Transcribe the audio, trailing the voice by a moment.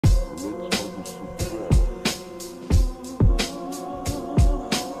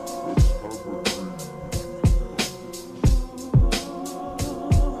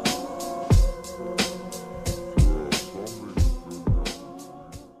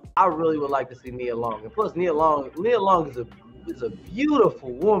I really would like to see Nia Long. And plus, Nia Long is a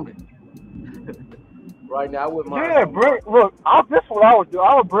beautiful woman. Right now, I wouldn't mind Yeah, seeing. look. This is what I would do.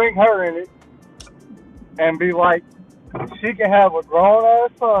 I would bring her in it and be like, she can have a grown ass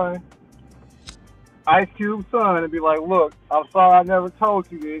son, Ice Cube son, and be like, look, I'm sorry I never told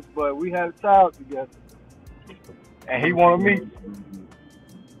you this, but we had a child together, and he want to meet you.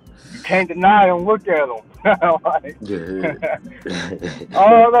 You can't deny him. Look at him. Like, Yeah. I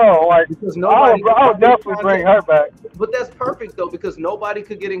don't know. Like, Because nobody could I get would in definitely bring contact. her back. But that's perfect though, because nobody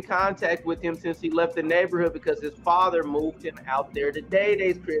could get in contact with him since he left the neighborhood because his father moved him out there to Day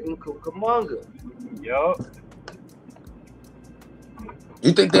Day's crib in Cucamonga. Yup.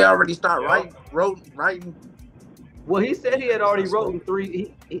 You think they already start Yup. writing? Well, he said he had already Let's go. written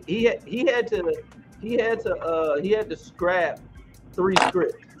three. He had to scrap 3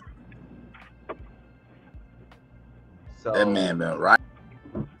 scripts. That So man been right.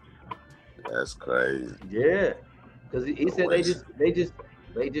 That's crazy. yeah, because he No said way. they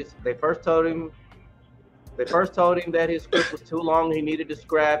first told him that his script was too long. He needed to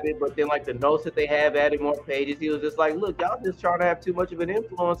scrap it. But then, like the notes that they have added more pages. He was just like, "Look, y'all just trying to have too much of an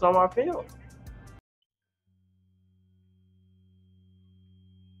influence on my film."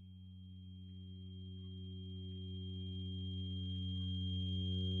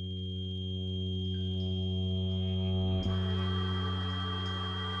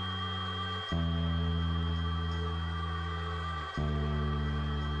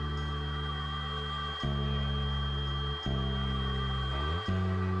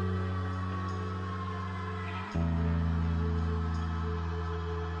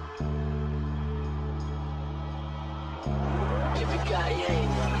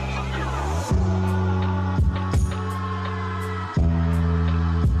 Yippee-ki-yay.